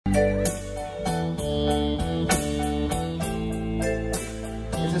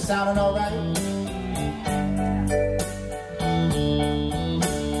sounding all right?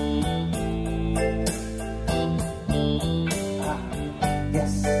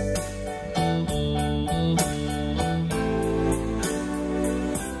 Yes.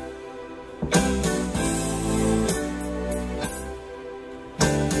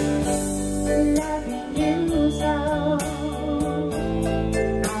 Loving you so,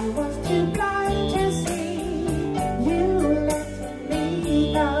 I was too blind to see you letting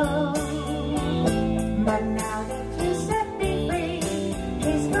me go. But now that you set me free,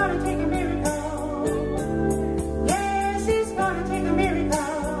 it's gonna take a miracle. Yes, it's gonna take a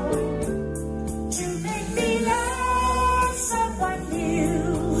miracle to make me love someone new.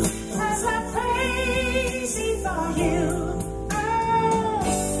 'Cause I'm crazy for you.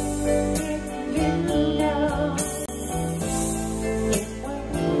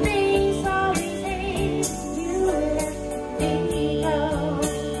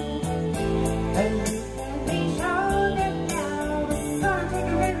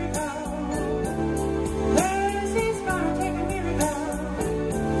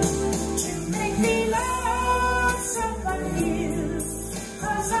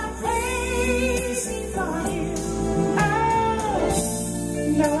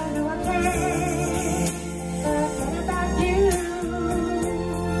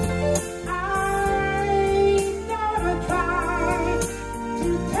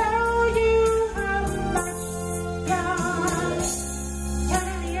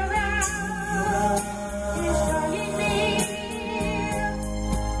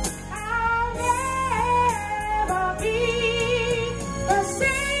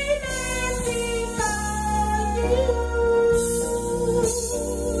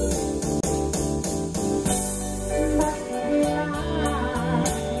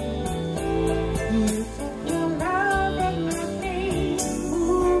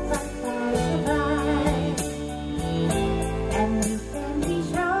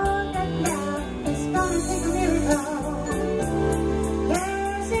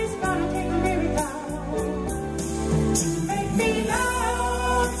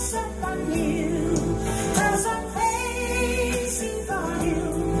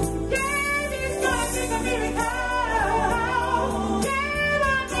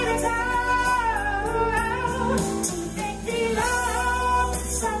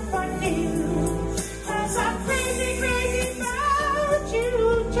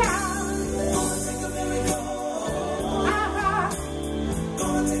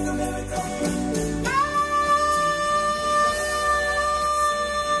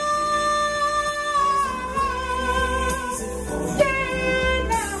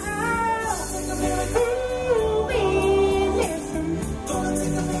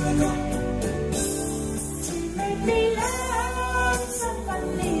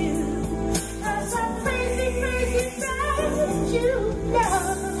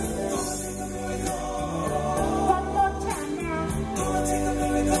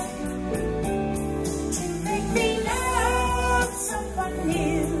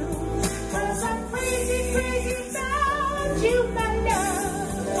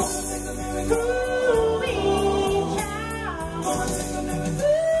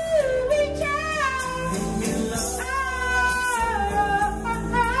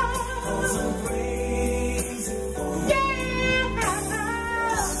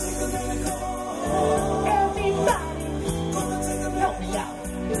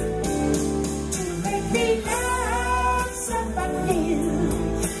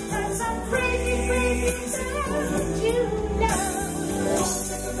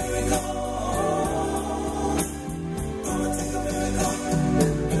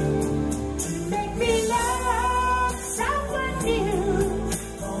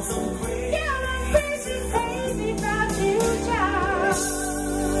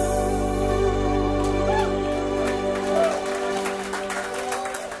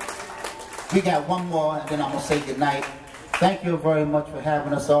 We got one more, and then I'm going to say goodnight. Thank you very much for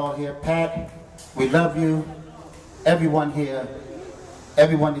having us all here. Pat, we love you. Everyone here,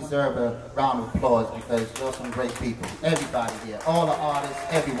 everyone deserves a round of applause because you're some great people. Everybody here, all the artists,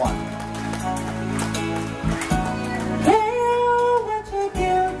 everyone. Girl, what you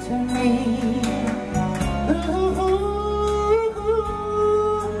do to me? Ooh,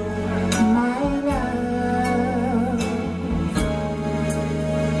 my love.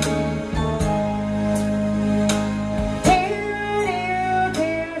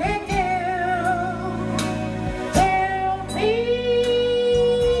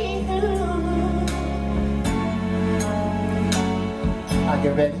 Are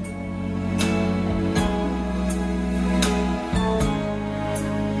you ready?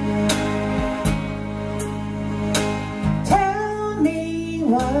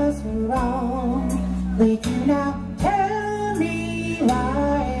 wrong with you now. Tell me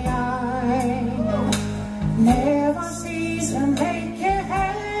why I never cease to make you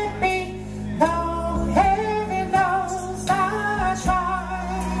happy. Though heaven knows I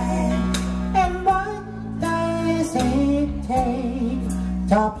try. And what does it take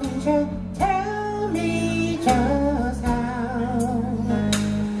to please you? Tell me just how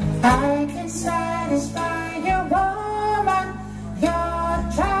I can satisfy you, woman. You're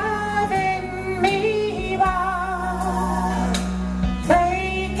driving me wild.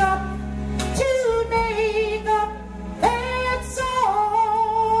 Break up to make up, that's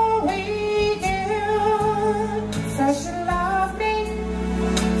all we do. First you love me,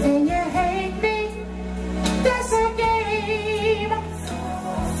 then you hate me. That's a game.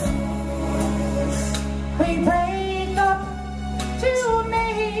 We break up to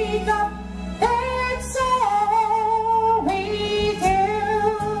make up, that's all we do.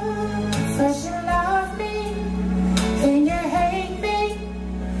 First you love me, then you hate me.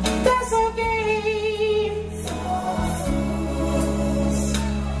 That's a game.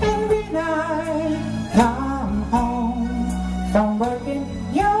 And when I come home from working,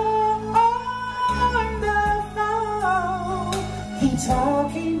 you're on the phone. Keep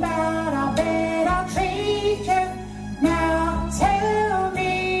talking about how bad I treat you. Now tell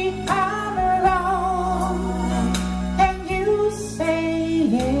me I'm wrong. And you say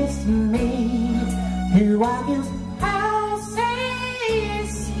it's me who argues, I'll say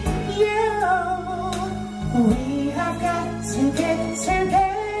it's you. We have got to get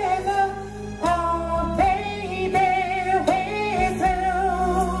together. Oh baby, we're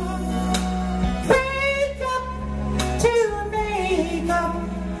through. Break up to make up,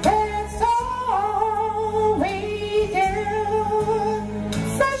 that's all we do.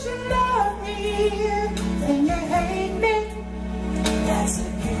 First you love me, then you hate me. That's a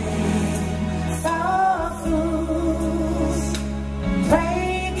game for fools.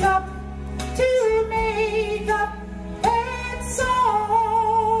 Break up to make up, that's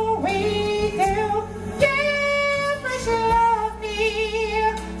all we do. Yeah, first you love me,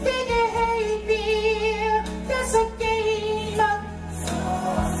 then you hate me. That's a game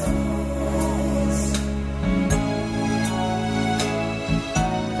for fools.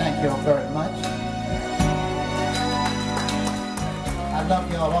 Thank you very much. I love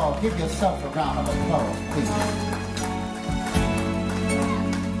y'all all. Give yourself a round of applause, please.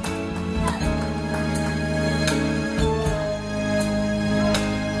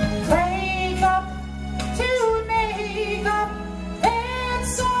 Break up to make up,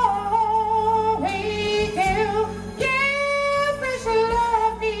 that's all we do. Yeah, first you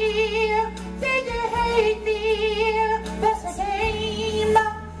love me, then you hate me. That's a game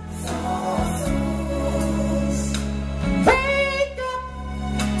for fools. Break up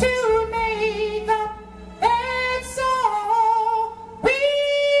to make up, that's all we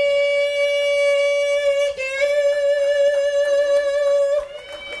do.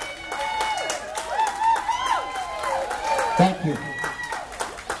 Thank you.